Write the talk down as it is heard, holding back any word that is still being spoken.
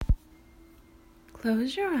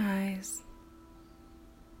Close your eyes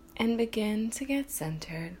and begin to get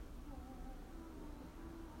centered.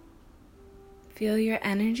 Feel your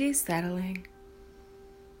energy settling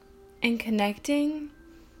and connecting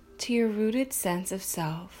to your rooted sense of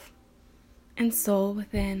self and soul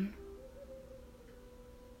within.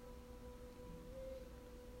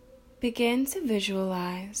 Begin to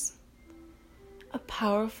visualize a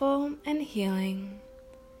powerful and healing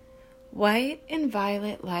white and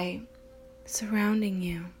violet light surrounding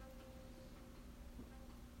you.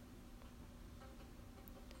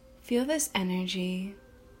 Feel this energy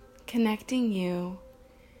connecting you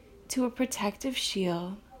to a protective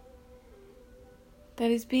shield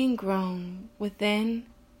that is being grown within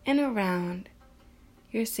and around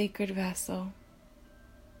your sacred vessel.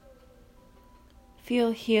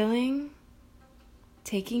 Feel healing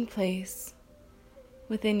taking place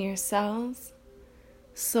within your cells,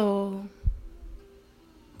 soul,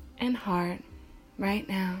 and heart right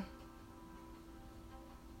now.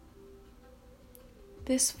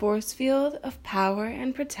 This force field of power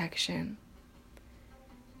and protection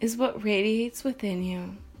is what radiates within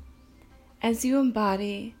you as you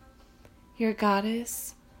embody your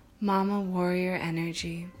goddess, mama warrior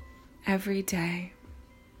energy every day.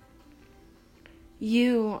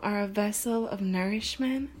 You are a vessel of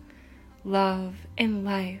nourishment, love, and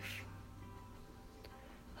life.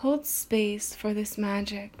 Hold space for this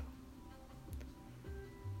magic.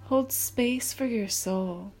 Hold space for your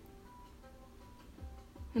soul.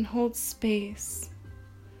 And hold space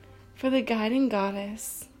for the guiding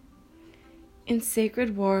goddess and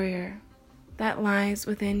sacred warrior that lies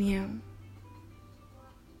within you.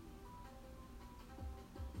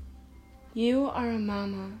 You are a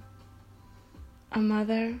mama, a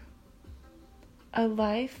mother, a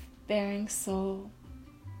life-bearing soul.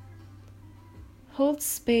 Hold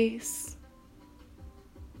space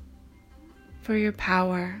for your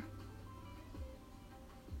power.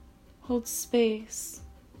 Hold space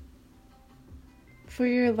for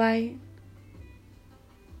your light,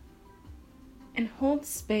 and hold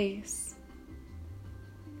space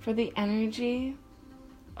for the energy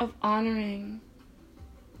of honoring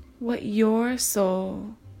what your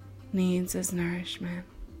soul needs as nourishment.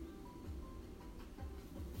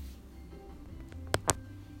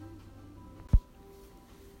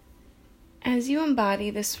 As you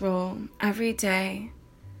embody this role every day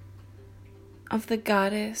of the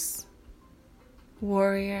goddess,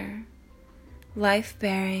 warrior,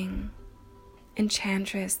 life-bearing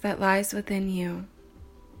enchantress that lies within you,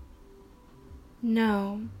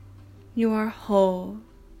 know you are whole.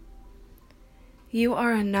 You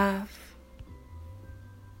are enough.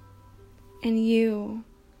 And you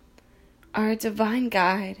are a divine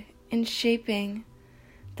guide in shaping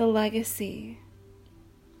the legacy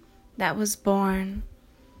that was born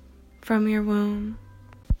from your womb,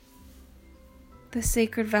 the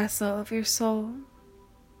sacred vessel of your soul.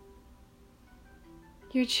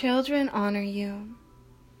 Your children honor you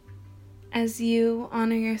as you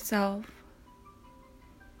honor yourself.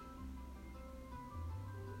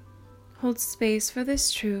 Hold space for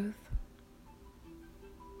this truth.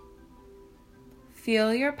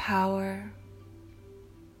 Feel your power.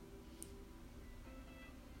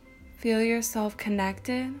 Feel yourself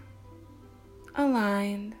connected,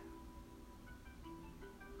 aligned,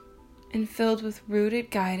 and filled with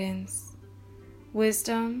rooted guidance,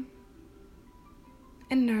 wisdom,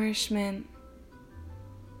 and nourishment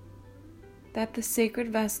that the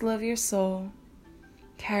sacred vessel of your soul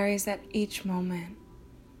carries at each moment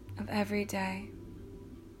of every day.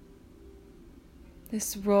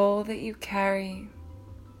 This role that you carry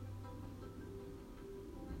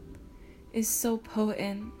is so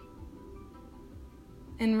potent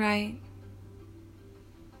and right.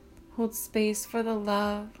 Hold space for the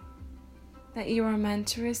love that you are meant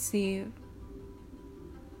to receive.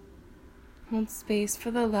 Hold space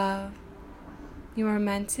for the love you are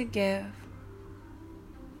meant to give.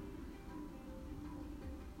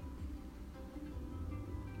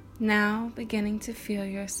 Now beginning to feel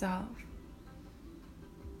yourself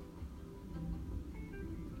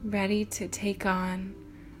ready to take on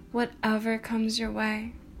whatever comes your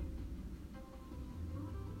way.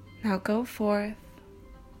 Now go forth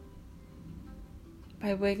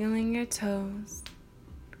by wiggling your toes,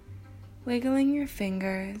 wiggling your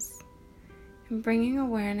fingers, and bringing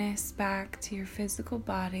awareness back to your physical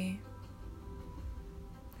body,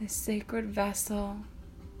 this sacred vessel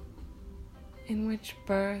in which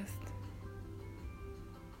birthed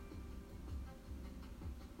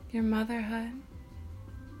your motherhood.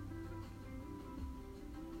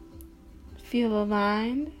 Feel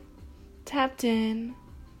aligned, tapped in,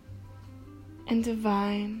 and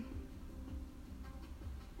divine.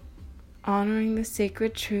 honoring the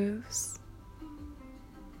sacred truths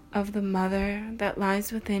of the mother that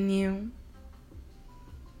lies within you,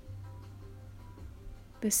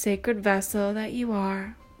 the sacred vessel that you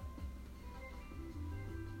are,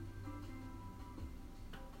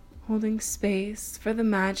 holding space for the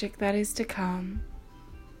magic that is to come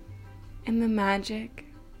and the magic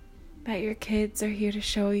that your kids are here to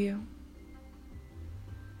show you.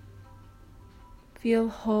 Feel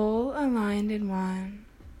whole, aligned, and one.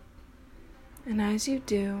 And as you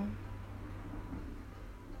do,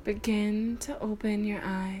 begin to open your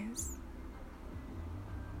eyes.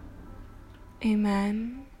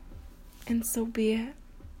 Amen. And so be it.